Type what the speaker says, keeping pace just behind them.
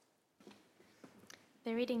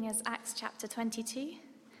The reading is Acts chapter 22,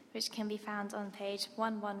 which can be found on page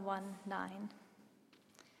 1119.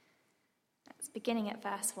 It's beginning at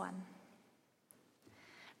verse 1.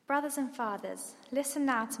 Brothers and fathers, listen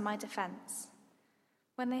now to my defense.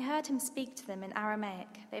 When they heard him speak to them in Aramaic,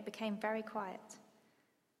 they became very quiet.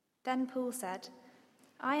 Then Paul said,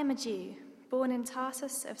 I am a Jew, born in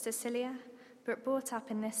Tarsus of Cilicia, but brought up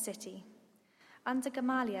in this city. Under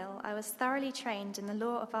Gamaliel, I was thoroughly trained in the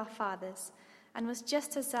law of our fathers, and was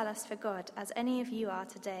just as zealous for God as any of you are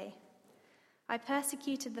today. I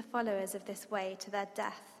persecuted the followers of this way to their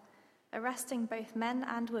death, arresting both men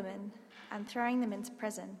and women, and throwing them into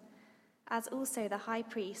prison, as also the high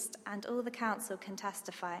priest and all the council can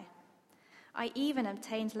testify. I even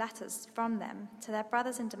obtained letters from them to their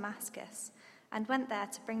brothers in Damascus, and went there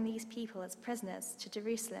to bring these people as prisoners to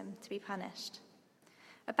Jerusalem to be punished.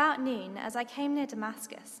 About noon, as I came near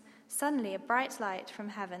Damascus, suddenly a bright light from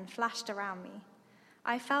heaven flashed around me.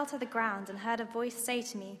 I fell to the ground and heard a voice say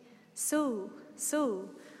to me, Saul, Saul,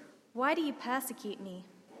 why do you persecute me?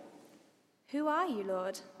 Who are you,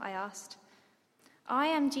 Lord? I asked. I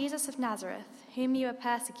am Jesus of Nazareth, whom you are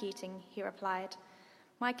persecuting, he replied.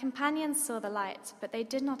 My companions saw the light, but they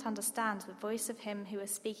did not understand the voice of him who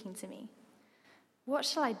was speaking to me. What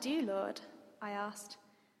shall I do, Lord? I asked.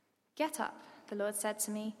 Get up, the Lord said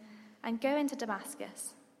to me, and go into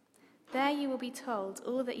Damascus. There you will be told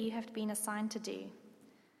all that you have been assigned to do.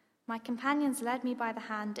 My companions led me by the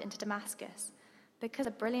hand into Damascus, because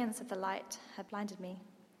the brilliance of the light had blinded me.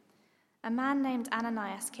 A man named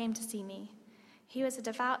Ananias came to see me. He was a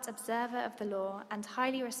devout observer of the law and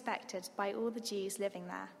highly respected by all the Jews living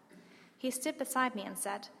there. He stood beside me and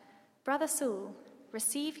said, Brother Saul,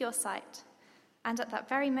 receive your sight. And at that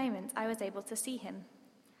very moment I was able to see him.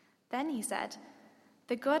 Then he said,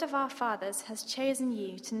 The God of our fathers has chosen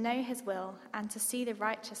you to know his will and to see the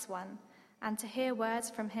righteous one and to hear words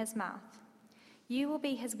from his mouth. You will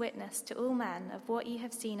be his witness to all men of what you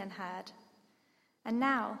have seen and heard. And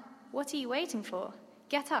now, what are you waiting for?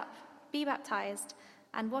 Get up, be baptized,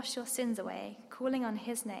 and wash your sins away, calling on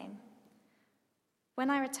his name. When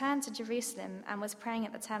I returned to Jerusalem and was praying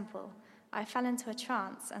at the temple, I fell into a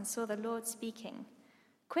trance and saw the Lord speaking.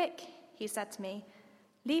 Quick, he said to me,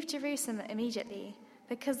 leave Jerusalem immediately,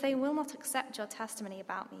 because they will not accept your testimony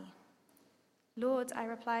about me. Lord, I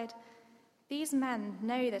replied, these men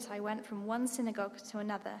know that I went from one synagogue to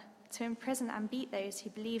another to imprison and beat those who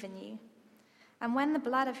believe in you. And when the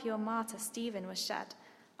blood of your martyr Stephen was shed,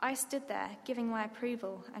 I stood there giving my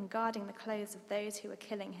approval and guarding the clothes of those who were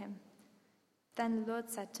killing him. Then the Lord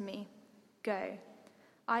said to me, Go,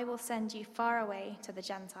 I will send you far away to the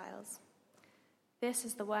Gentiles. This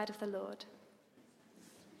is the word of the Lord.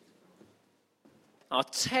 Our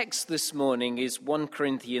text this morning is 1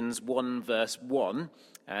 Corinthians 1 verse 1,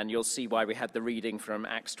 and you'll see why we had the reading from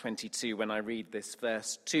Acts 22 when I read this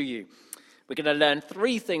verse to you. We're going to learn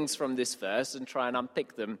three things from this verse and try and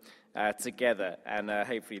unpick them together, and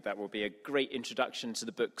hopefully that will be a great introduction to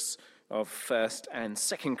the books of 1st and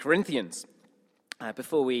 2nd Corinthians.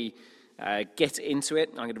 Before we get into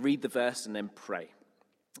it, I'm going to read the verse and then pray.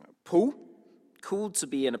 Paul, called to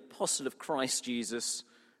be an apostle of Christ Jesus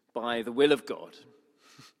by the will of God.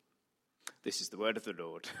 This is the word of the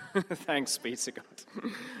Lord. Thanks be to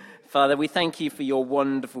God. Father, we thank you for your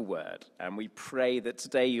wonderful word, and we pray that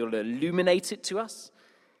today you'll illuminate it to us,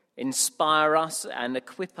 inspire us, and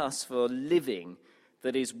equip us for living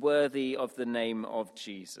that is worthy of the name of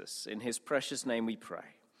Jesus. In his precious name we pray.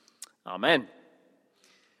 Amen.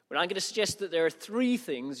 Well, I'm going to suggest that there are three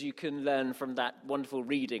things you can learn from that wonderful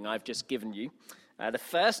reading I've just given you. The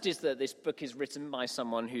first is that this book is written by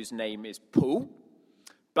someone whose name is Paul,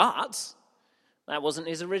 but that wasn't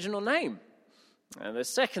his original name. And the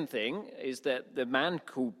second thing is that the man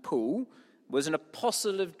called Paul was an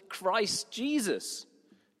apostle of Christ Jesus,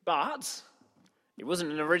 but he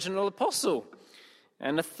wasn't an original apostle.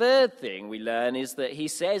 And the third thing we learn is that he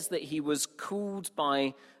says that he was called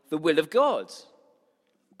by the will of God.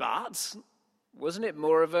 But wasn't it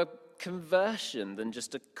more of a conversion than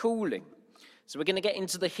just a calling? So we're going to get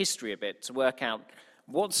into the history a bit to work out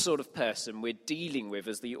what sort of person we're dealing with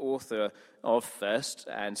as the author of 1st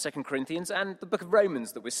and 2nd Corinthians and the book of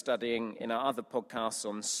Romans that we're studying in our other podcasts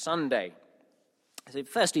on Sunday. So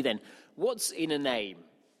firstly then, what's in a name?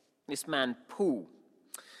 This man, Paul.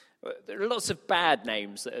 There are lots of bad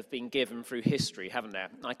names that have been given through history, haven't there?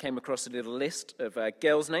 I came across a little list of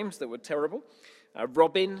girls' names that were terrible.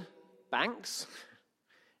 Robin Banks,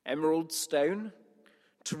 Emerald Stone,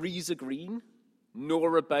 Teresa Green,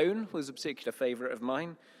 Nora Bone was a particular favourite of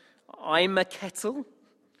mine, I'm a Kettle,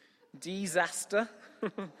 Disaster,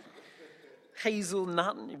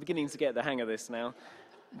 Hazelnut, you're beginning to get the hang of this now.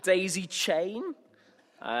 Daisy Chain,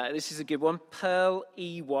 this is a good one. Pearl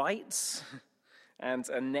E. White, and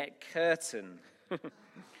Annette Curtin.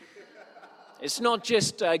 It's not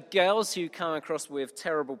just girls who come across with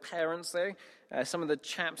terrible parents, though. Some of the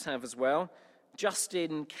chaps have as well.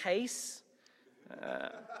 Justin Case.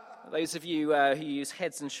 Those of you who use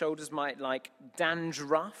Heads and Shoulders might like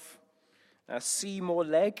Dandruff. Seymour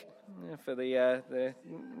Legg, for the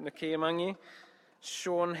Nicky among you.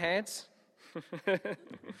 Sean Head,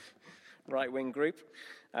 right-wing group.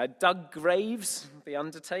 Doug Graves, the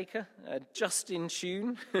Undertaker. Justin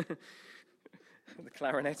Tune, the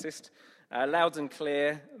clarinetist. Loud and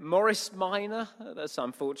Clear. Morris Minor, that's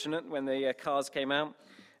unfortunate when the cars came out.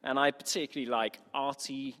 And I particularly like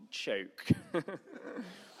Artie Choke.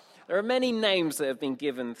 There are many names that have been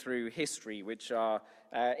given through history which are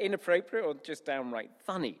inappropriate or just downright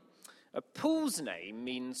funny. Paul's name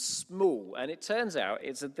means small, and it turns out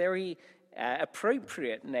it's a very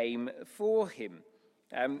appropriate name for him.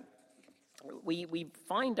 We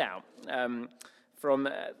find out from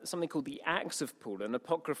something called the Acts of Paul, an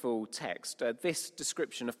apocryphal text, this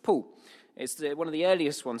description of Paul. It's one of the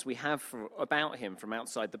earliest ones we have about him from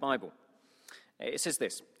outside the Bible. It says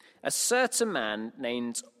this: a certain man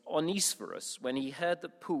named Onesiphorus, when he heard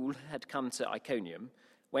that Paul had come to Iconium,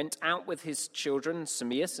 went out with his children,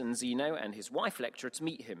 Symeus and Zeno, and his wife Lectra to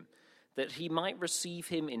meet him, that he might receive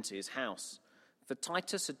him into his house. For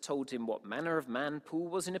Titus had told him what manner of man Paul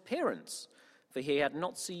was in appearance, for he had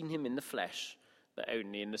not seen him in the flesh, but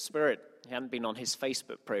only in the spirit. He hadn't been on his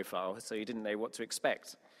Facebook profile, so he didn't know what to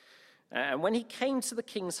expect. And when he came to the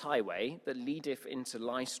king's highway that leadeth into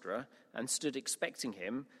Lystra, and stood expecting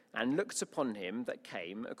him, and looked upon him that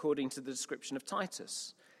came, according to the description of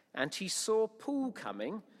Titus, and he saw Paul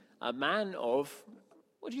coming, a man of,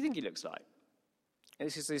 what do you think he looks like?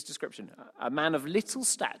 This is his description. A man of little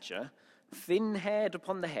stature, thin-haired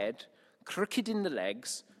upon the head, crooked in the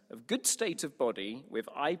legs, of good state of body, with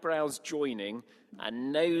eyebrows joining,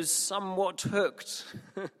 and nose somewhat hooked,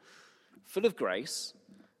 full of grace,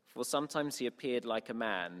 for sometimes he appeared like a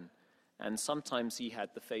man, and sometimes he had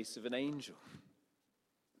the face of an angel.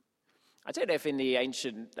 I don't know if in the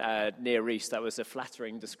ancient Near East that was a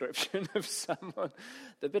flattering description of someone.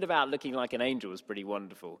 The bit about looking like an angel was pretty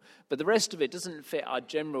wonderful. But the rest of it doesn't fit our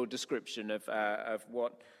general description of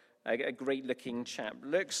what a great-looking chap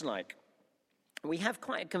looks like. We have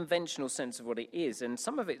quite a conventional sense of what it is, and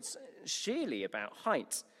some of it's sheerly about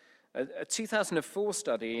height. A 2004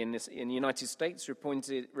 study in the United States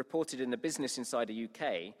reported in the Business Insider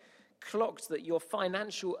UK clocked that your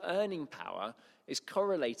financial earning power is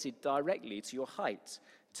correlated directly to your height,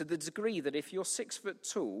 to the degree that if you're 6 foot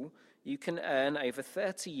tall, you can earn over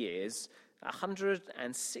 30 years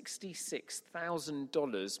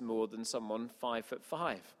 $166,000 more than someone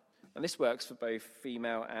 5'5". And this works for both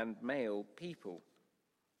female and male people,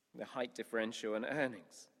 the height differential and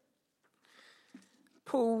earnings.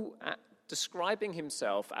 Paul, describing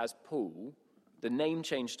himself as Paul, the name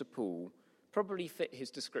change to Paul, probably fit his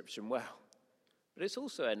description well. But it's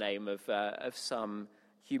also a name of some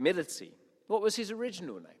humility. What was his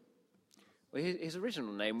original name? Well, his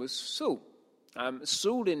original name was Saul.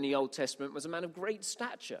 Saul in the Old Testament was a man of great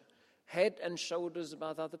stature, head and shoulders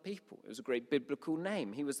above other people. It was a great biblical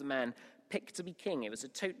name. He was the man picked to be king. It was a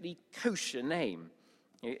totally kosher name.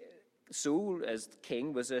 Saul, as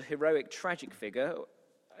king, was a heroic, tragic figure,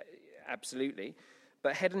 absolutely,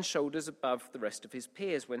 but head and shoulders above the rest of his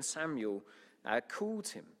peers when Samuel called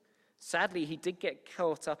him. Sadly, he did get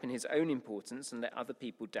caught up in his own importance and let other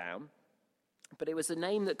people down, but it was a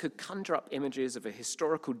name that could conjure up images of a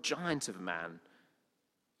historical giant of a man.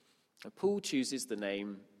 Paul chooses the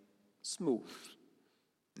name Small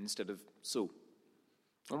instead of Saul.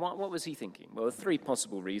 And what was he thinking? Well, there are 3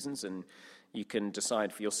 possible reasons, and you can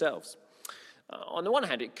decide for yourselves. On the one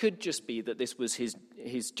hand, it could just be that this was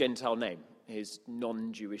his Gentile name, his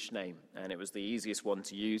non-Jewish name, and it was the easiest one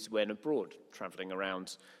to use when abroad, traveling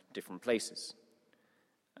around different places.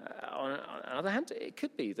 On the other hand, it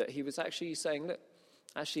could be that he was actually saying, look,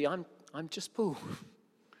 actually, I'm just Paul.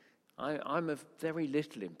 I'm of very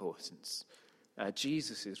little importance.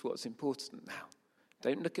 Jesus is what's important now.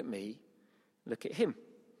 Don't look at me, look at him.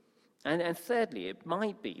 And thirdly, it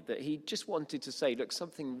might be that he just wanted to say, look,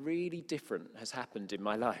 something really different has happened in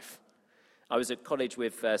my life. I was at college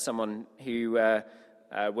with someone who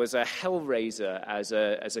was a hellraiser as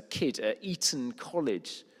a kid at Eton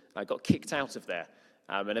College. I got kicked out of there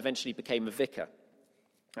and eventually became a vicar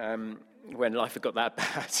when life had got that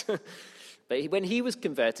bad. But when he was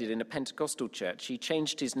converted in a Pentecostal church, he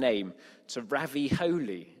changed his name to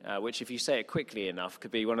Ravioli, which, if you say it quickly enough,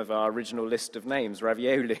 could be one of our original list of names,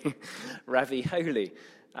 ravioli, Ravioli.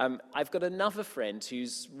 I've got another friend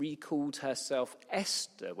who's recalled herself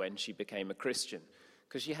Esther when she became a Christian,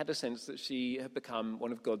 because she had a sense that she had become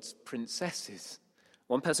one of God's princesses.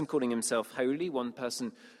 One person calling himself holy, one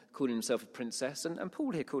person calling himself a princess, and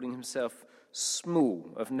Paul here calling himself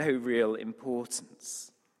small, of no real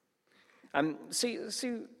importance. So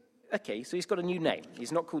he's got a new name.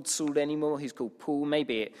 He's not called Saul anymore. He's called Paul.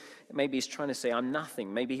 Maybe he's trying to say, I'm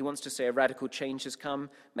nothing. Maybe he wants to say a radical change has come.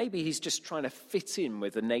 Maybe he's just trying to fit in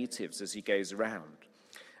with the natives as he goes around.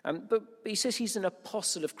 But he says he's an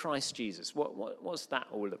apostle of Christ Jesus. What's that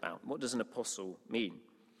all about? What does an apostle mean?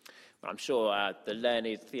 Well, I'm sure the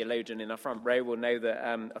learned theologian in our front row will know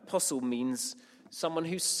that apostle means someone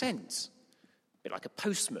who's sent. A bit like a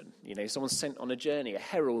postman, someone sent on a journey, a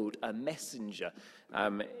herald, a messenger.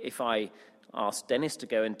 If I ask Dennis to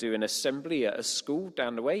go and do an assembly at a school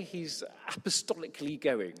down the way, he's apostolically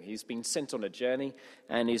going. He's been sent on a journey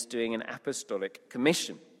and is doing an apostolic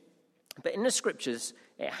commission. But in the scriptures,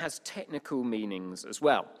 it has technical meanings as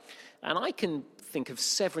well. And I can think of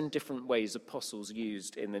 7 different ways apostles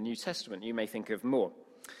used in the New Testament. You may think of more.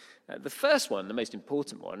 The first one, the most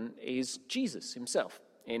important one, is Jesus himself.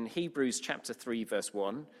 In Hebrews chapter 3, verse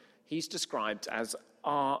 1, he's described as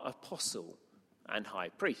our apostle and high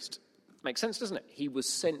priest. Makes sense, doesn't it? He was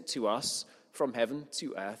sent to us from heaven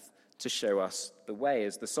to earth to show us the way,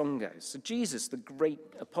 as the song goes. So Jesus, the great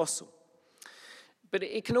apostle. But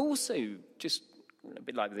it can also, just a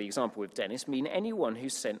bit like the example with Dennis, mean anyone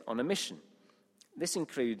who's sent on a mission. This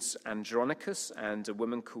includes Andronicus and a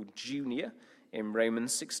woman called Junia in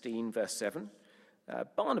Romans 16, verse 7.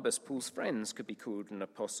 Barnabas, Paul's friends, could be called an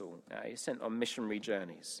apostle. He's sent on missionary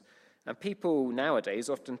journeys. And people nowadays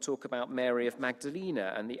often talk about Mary of Magdalene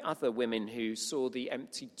and the other women who saw the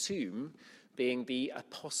empty tomb being the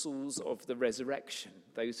apostles of the resurrection,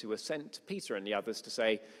 those who were sent to Peter and the others to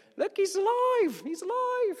say, look, he's alive, he's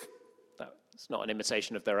alive. That's not an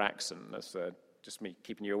imitation of their accent, that's just me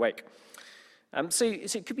keeping you awake. So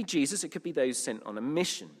it could be Jesus, it could be those sent on a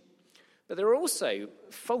mission. But there are also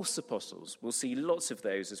false apostles. We'll see lots of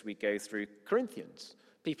those as we go through Corinthians.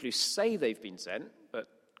 People who say they've been sent, but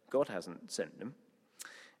God hasn't sent them.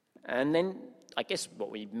 And then I guess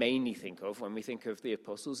what we mainly think of when we think of the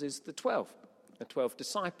apostles is the 12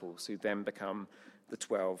 disciples who then become the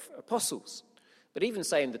 12 apostles. But even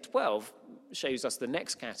saying the 12 shows us the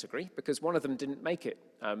next category, because one of them didn't make it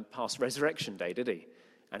past resurrection day, did he?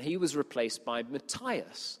 And he was replaced by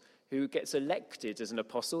Matthias, who gets elected as an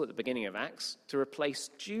apostle at the beginning of Acts to replace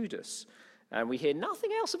Judas. And we hear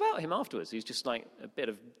nothing else about him afterwards. He's just like a bit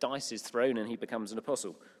of dice is thrown and he becomes an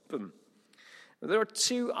apostle. Boom. There are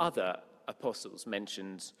 2 other apostles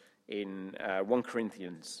mentioned in 1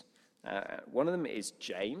 Corinthians. One of them is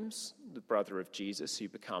James, the brother of Jesus, who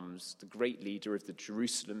becomes the great leader of the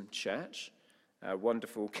Jerusalem church. A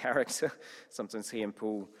wonderful character. Sometimes he and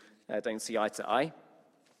Paul don't see eye to eye.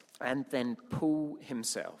 And then Paul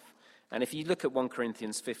himself. And if you look at 1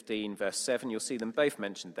 Corinthians 15, verse 7, you'll see them both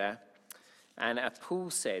mentioned there. And Paul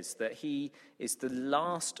says that he is the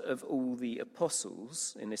last of all the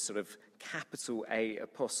apostles, in this sort of capital A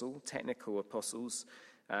apostle, technical apostles,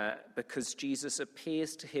 because Jesus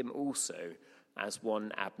appears to him also as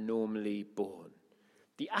one abnormally born.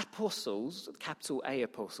 The apostles, capital A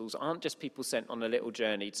apostles, aren't just people sent on a little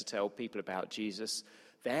journey to tell people about Jesus.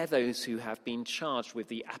 They're those who have been charged with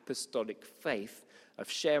the apostolic faith of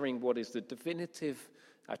sharing what is the definitive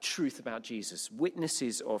truth about Jesus,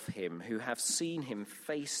 witnesses of him who have seen him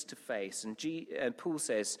face to face. And Paul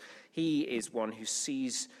says he is one who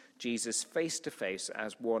sees Jesus face to face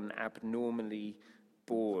as one abnormally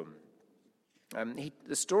born.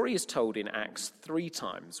 The story is told in Acts 3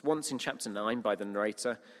 times, once in chapter 9 by the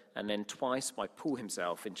narrator, and then twice by Paul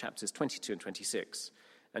himself in chapters 22 and 26.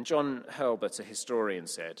 And John Hurlbut, a historian,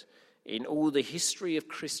 said, in all the history of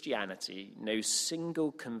Christianity, no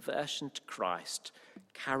single conversion to Christ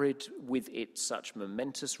carried with it such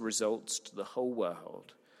momentous results to the whole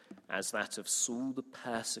world as that of Saul the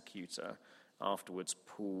persecutor, afterwards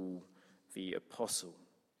Paul the apostle.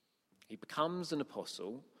 He becomes an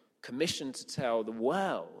apostle, commissioned to tell the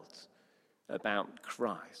world about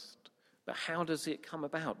Christ. But how does it come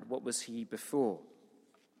about? What was he before?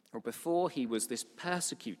 Well, before he was this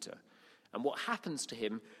persecutor. And what happens to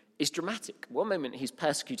him is dramatic. One moment he's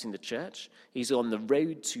persecuting the church. He's on the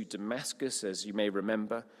road to Damascus, as you may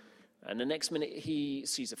remember. And the next minute he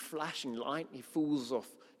sees a flashing light. He falls off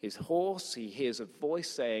his horse. He hears a voice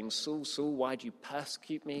saying, Saul, Saul, why do you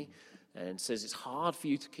persecute me? and says it's hard for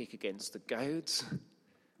you to kick against the goads.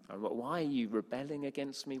 And why are you rebelling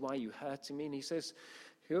against me? Why are you hurting me? And he says,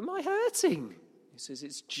 who am I hurting? He says,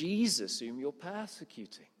 it's Jesus whom you're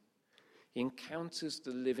persecuting. He encounters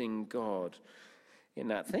the living God in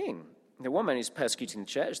that thing. The one man is persecuting the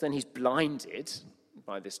church, then he's blinded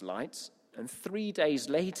by this light, and 3 days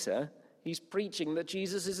later, he's preaching that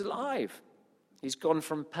Jesus is alive. He's gone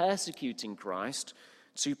from persecuting Christ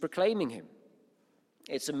to proclaiming him.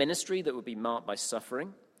 It's a ministry that would be marked by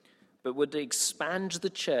suffering, but would expand the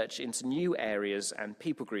church into new areas and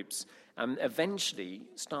people groups, and eventually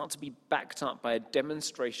start to be backed up by a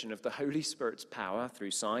demonstration of the Holy Spirit's power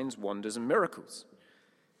through signs, wonders, and miracles.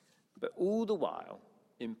 But all the while,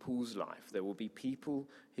 in Paul's life, there will be people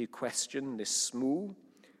who question this small,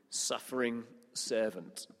 suffering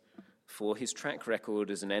servant for his track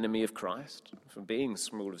record as an enemy of Christ, for being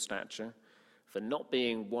small of stature, for not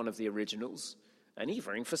being one of the originals, and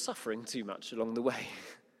even for suffering too much along the way.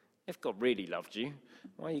 If God really loved you,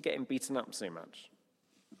 why are you getting beaten up so much?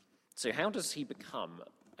 So how does he become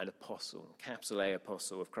an apostle, capital A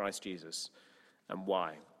apostle of Christ Jesus, and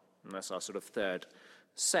why? And that's our sort of third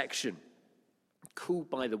section, called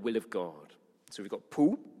by the will of God. So we've got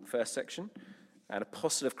Paul, first section, an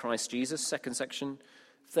apostle of Christ Jesus, second section,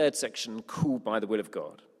 third section, called by the will of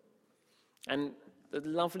God. And the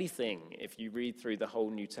lovely thing, if you read through the whole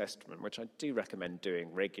New Testament, which I do recommend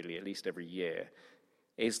doing regularly, at least every year,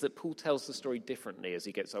 is that Paul tells the story differently as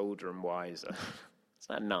he gets older and wiser. Isn't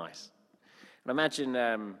that nice? And imagine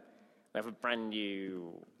we have a brand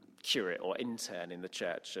new curate or intern in the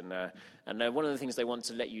church, and one of the things they want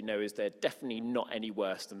to let you know is they're definitely not any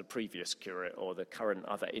worse than the previous curate or the current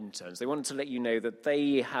other interns. They want to let you know that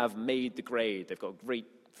they have made the grade. They've got great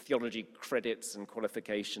theology credits and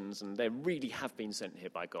qualifications, and they really have been sent here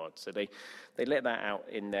by God. So they let that out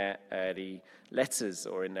in their early letters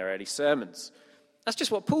or in their early sermons. That's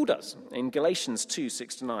just what Paul does in Galatians 2,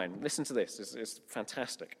 6-9. Listen to this. It's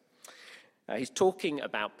fantastic. He's talking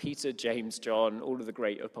about Peter, James, John, all of the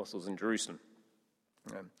great apostles in Jerusalem.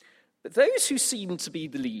 But those who seem to be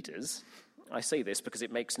the leaders, I say this because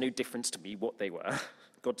it makes no difference to me what they were.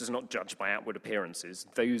 God does not judge by outward appearances.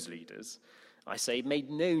 Those leaders, I say,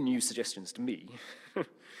 made no new suggestions to me.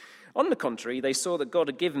 On the contrary, they saw that God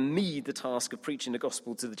had given me the task of preaching the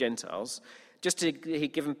gospel to the Gentiles, just as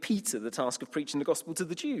he'd given Peter the task of preaching the gospel to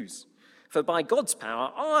the Jews. For by God's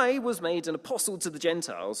power, I was made an apostle to the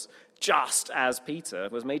Gentiles, just as Peter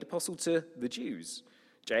was made apostle to the Jews.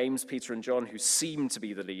 James, Peter, and John, who seemed to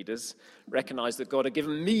be the leaders, recognized that God had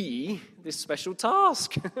given me this special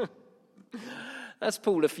task. That's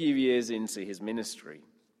Paul a few years into his ministry.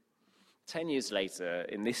 10 years later,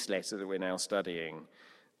 in this letter that we're now studying,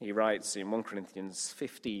 he writes in 1 Corinthians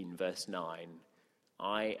 15, verse 9,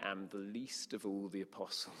 I am the least of all the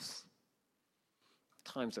apostles.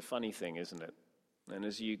 Time's a funny thing, isn't it? And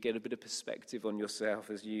as you get a bit of perspective on yourself,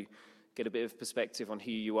 as you get a bit of perspective on who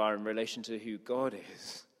you are in relation to who God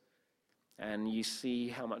is, and you see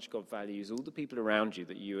how much God values all the people around you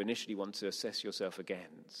that you initially want to assess yourself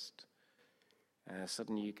against,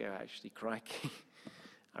 suddenly you go, actually, crikey,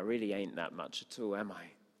 I really ain't that much at all, am I?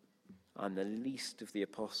 I'm the least of the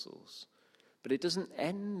apostles. But it doesn't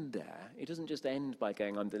end there. It doesn't just end by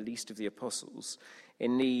going, I'm the least of the apostles.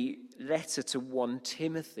 In the letter to 1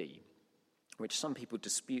 Timothy, which some people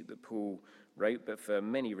dispute that Paul wrote, but for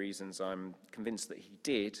many reasons I'm convinced that he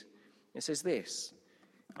did, it says this,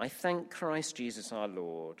 I thank Christ Jesus our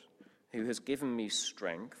Lord, who has given me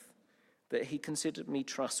strength, that he considered me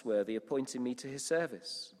trustworthy, appointing me to his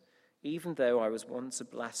service, even though I was once a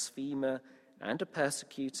blasphemer and a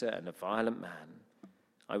persecutor and a violent man.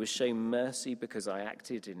 I was shown mercy because I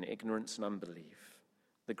acted in ignorance and unbelief.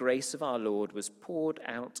 The grace of our Lord was poured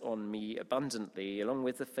out on me abundantly, along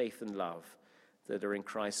with the faith and love that are in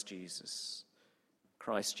Christ Jesus.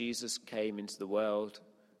 Christ Jesus came into the world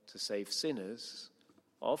to save sinners,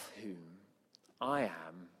 of whom I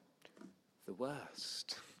am the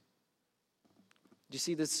worst. Do you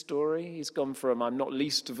see this story? He's gone from I'm not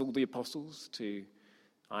least of all the apostles to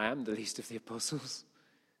I am the least of the apostles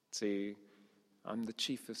to I'm the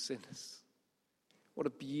chief of sinners. What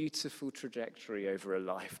a beautiful trajectory over a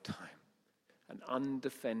lifetime. An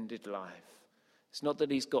undefended life. It's not that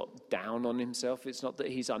he's got down on himself. It's not that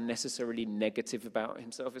he's unnecessarily negative about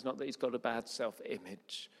himself. It's not that he's got a bad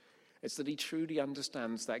self-image. It's that he truly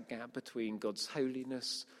understands that gap between God's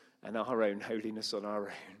holiness and our own holiness on our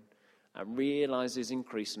own. And realizes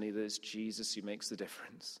increasingly that it's Jesus who makes the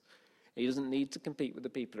difference. He doesn't need to compete with the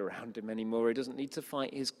people around him anymore. He doesn't need to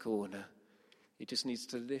fight his corner. He just needs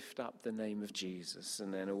to lift up the name of Jesus,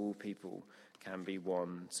 and then all people can be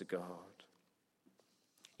one to God.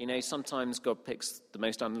 You know, sometimes God picks the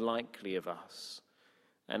most unlikely of us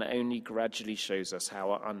and only gradually shows us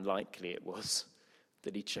how unlikely it was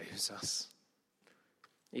that he chose us.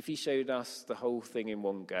 If he showed us the whole thing in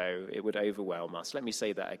one go, it would overwhelm us. Let me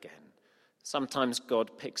say that again. Sometimes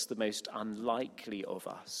God picks the most unlikely of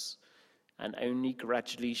us and only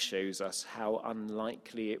gradually shows us how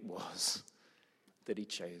unlikely it was that he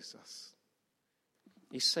chose us.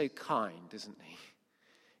 He's so kind, isn't he?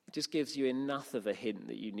 It just gives you enough of a hint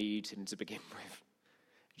that you need him to begin with.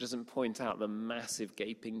 It doesn't point out the massive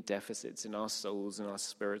gaping deficits in our souls and our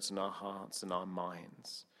spirits and our hearts and our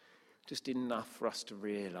minds. Just enough for us to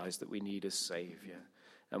realize that we need a Saviour.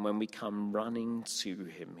 And when we come running to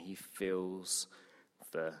him, he fills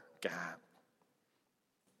the gap.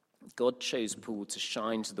 God chose Paul to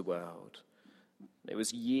shine to the world. It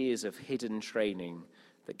was years of hidden training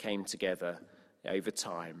that came together over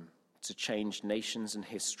time to change nations and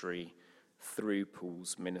history through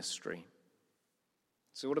Paul's ministry.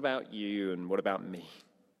 So what about you and what about me?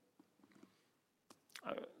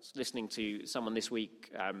 I was listening to someone this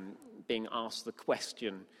week being asked the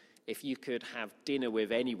question, if you could have dinner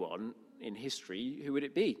with anyone in history, who would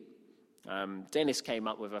it be? Dennis came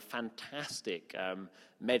up with a fantastic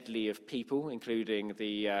medley of people, including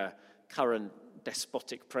the current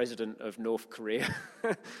despotic president of North Korea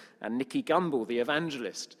and Nicky Gumbel, the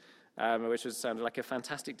evangelist, which sounded like a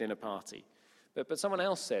fantastic dinner party. But someone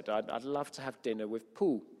else said, I'd love to have dinner with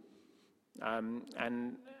Paul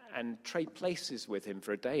and trade places with him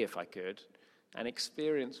for a day if I could and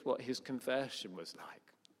experience what his conversion was like.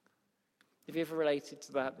 Have you ever related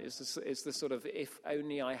to that? It's the sort of, if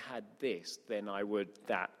only I had this, then I would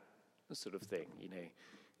that sort of thing, you know.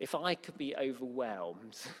 If I could be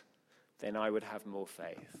overwhelmed, then I would have more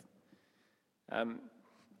faith.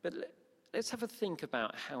 But let's have a think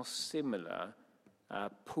about how similar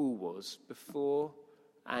Paul was before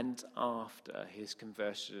and after his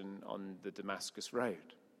conversion on the Damascus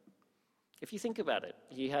Road. If you think about it,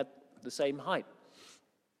 he had the same height.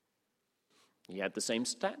 He had the same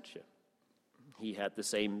stature. He had the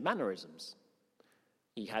same mannerisms.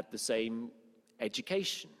 He had the same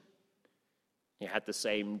education. He had the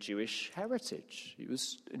same Jewish heritage. He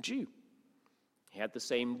was a Jew. He had the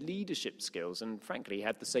same leadership skills, and frankly, he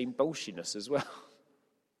had the same bolshiness as well.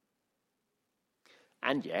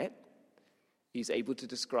 And yet, he's able to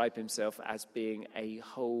describe himself as being a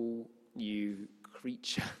whole new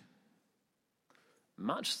creature.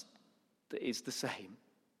 Much that is the same.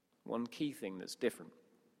 One key thing that's different.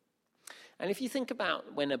 And if you think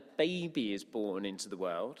about when a baby is born into the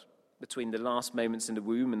world, between the last moments in the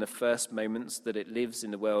womb and the first moments that it lives in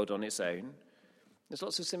the world on its own, there's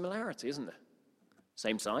lots of similarity, isn't there?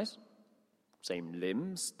 Same size, same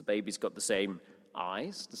limbs, the baby's got the same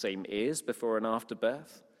eyes, the same ears before and after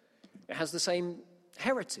birth. It has the same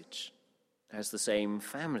heritage, it has the same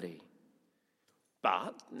family.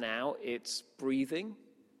 But now it's breathing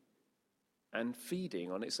and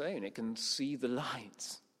feeding on its own. It can see the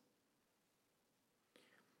light.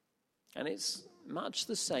 And it's much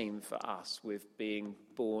the same for us with being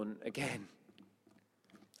born again.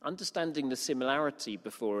 Understanding the similarity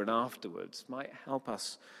before and afterwards might help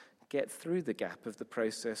us get through the gap of the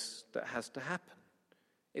process that has to happen.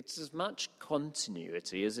 It's as much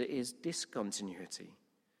continuity as it is discontinuity.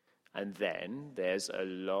 And then there's a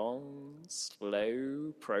long,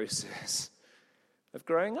 slow process of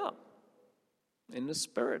growing up in the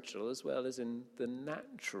spiritual as well as in the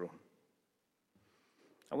natural.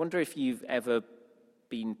 I wonder if you've ever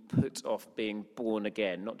been put off being born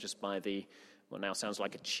again, not just by the, what now sounds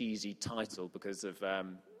like a cheesy title because of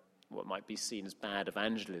what might be seen as bad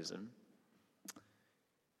evangelism,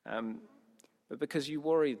 but because you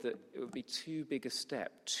worry that it would be too big a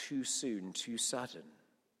step, too soon, too sudden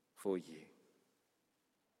for you.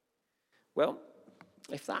 Well,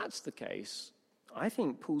 if that's the case, I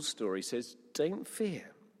think Paul's story says, don't fear.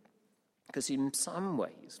 Because in some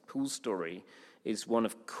ways, Paul's story is one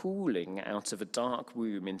of cooling out of a dark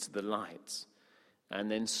womb into the light, and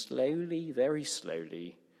then slowly, very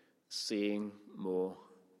slowly, seeing more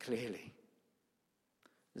clearly.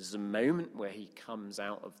 There's a moment where he comes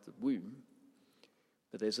out of the womb,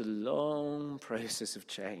 but there's a long process of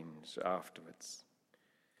change afterwards.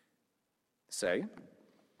 So,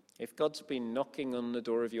 if God's been knocking on the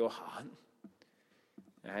door of your heart,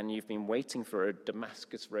 and you've been waiting for a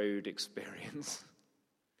Damascus Road experience,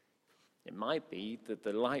 it might be that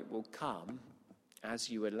the light will come as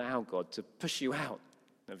you allow God to push you out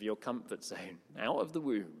of your comfort zone, out of the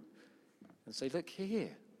womb, and say, look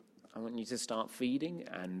here, I want you to start feeding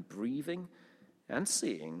and breathing and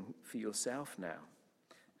seeing for yourself now.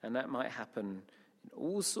 And that might happen in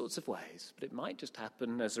all sorts of ways, but it might just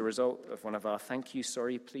happen as a result of one of our thank you,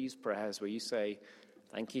 sorry, please prayers where you say,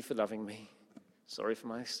 thank you for loving me, sorry for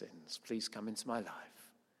my sins, please come into my life.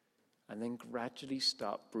 And then gradually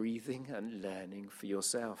start breathing and learning for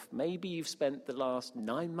yourself. Maybe you've spent the last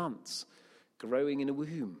 9 months growing in a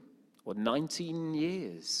womb, or 19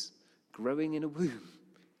 years growing in a womb,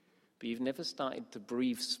 but you've never started to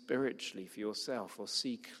breathe spiritually for yourself or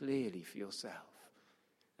see clearly for yourself.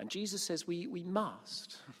 And Jesus says we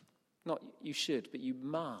must, not you should, but you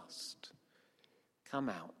must come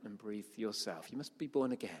out and breathe for yourself. You must be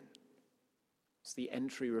born again. It's the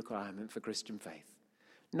entry requirement for Christian faith.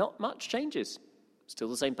 Not much changes. Still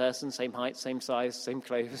the same person, same height, same size, same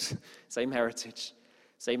clothes, same heritage,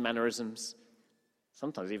 same mannerisms.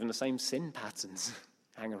 Sometimes even the same sin patterns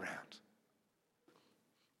hang around.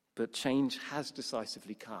 But change has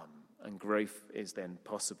decisively come, and growth is then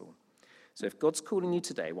possible. So if God's calling you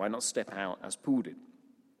today, why not step out as Paul did?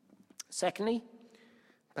 Secondly,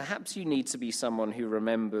 perhaps you need to be someone who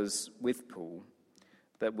remembers with Paul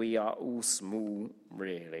that we are all small,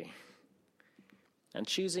 really. And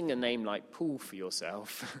choosing a name like Paul for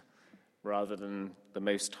yourself, rather than the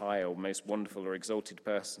Most High or most wonderful or exalted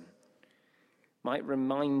person, might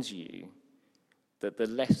remind you that the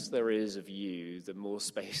less there is of you, the more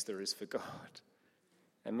space there is for God.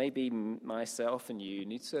 And maybe myself and you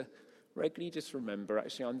need to regularly just remember,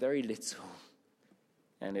 actually, I'm very little,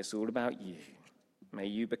 and it's all about you. May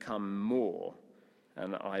you become more,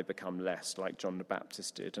 and I become less, like John the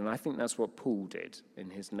Baptist did. And I think that's what Paul did in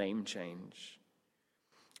his name change.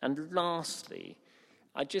 And lastly,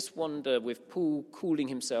 I just wonder, with Paul calling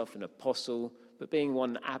himself an apostle, but being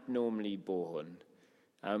one abnormally born,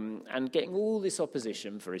 and getting all this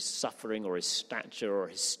opposition for his suffering or his stature or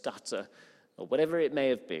his stutter, or whatever it may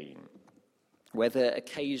have been, whether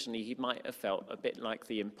occasionally he might have felt a bit like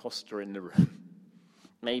the imposter in the room.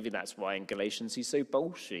 Maybe that's why in Galatians he's so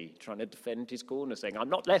bolshy, trying to defend his corner, saying, I'm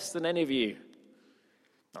not less than any of you.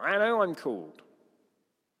 I know I'm called.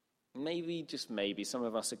 Maybe, just maybe, some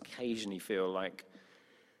of us occasionally feel like,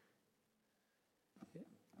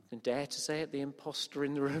 I dare to say it, the imposter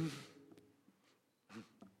in the room.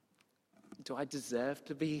 Do I deserve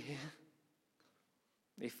to be here?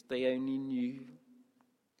 If they only knew.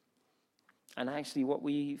 And actually what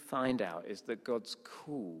we find out is that God's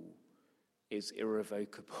call is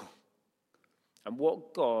irrevocable. And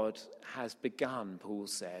what God has begun, Paul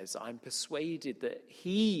says, I'm persuaded that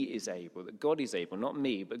he is able, that God is able, not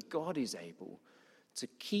me, but God is able to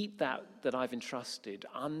keep that I've entrusted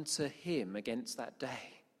unto him against that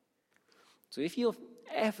day. So if you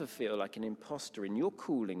ever feel like an imposter in your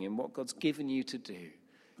calling, in what God's given you to do,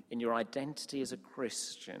 in your identity as a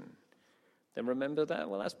Christian, then remember that,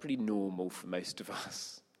 well, that's pretty normal for most of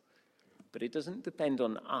us. But it doesn't depend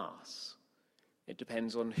on us. It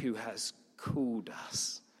depends on who has called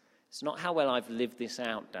us. It's not how well I've lived this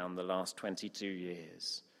out down the last 22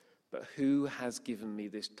 years, but who has given me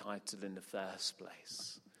this title in the first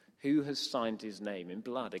place? Who has signed his name in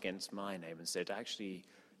blood against my name and said, actually,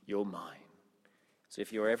 you're mine? So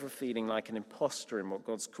if you're ever feeling like an imposter in what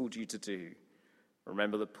God's called you to do,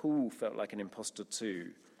 remember that Paul felt like an imposter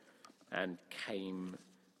too and came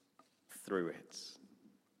through it.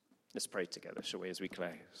 Let's pray together, shall we, as we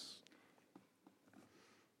close?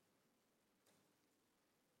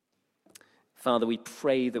 Father, we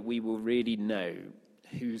pray that we will really know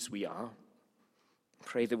whose we are.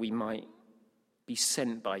 Pray that we might be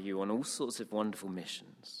sent by you on all sorts of wonderful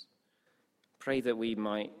missions. Pray that we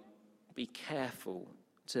might be careful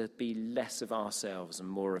to be less of ourselves and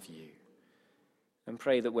more of you. And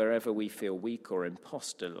pray that wherever we feel weak or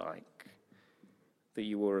imposter-like, that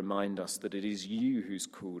you will remind us that it is you who's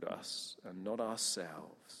called us and not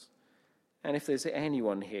ourselves. And if there's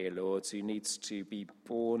anyone here, Lord, who needs to be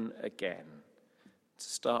born again, to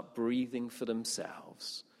start breathing for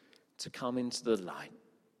themselves, to come into the light,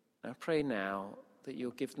 I pray now that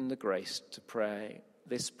you'll give them the grace to pray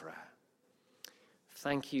this prayer.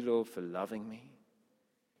 Thank you, Lord, for loving me.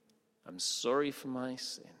 I'm sorry for my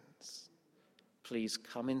sins. Please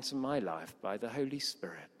come into my life by the Holy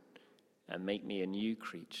Spirit and make me a new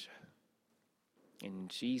creature. In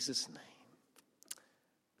Jesus' name,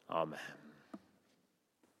 amen.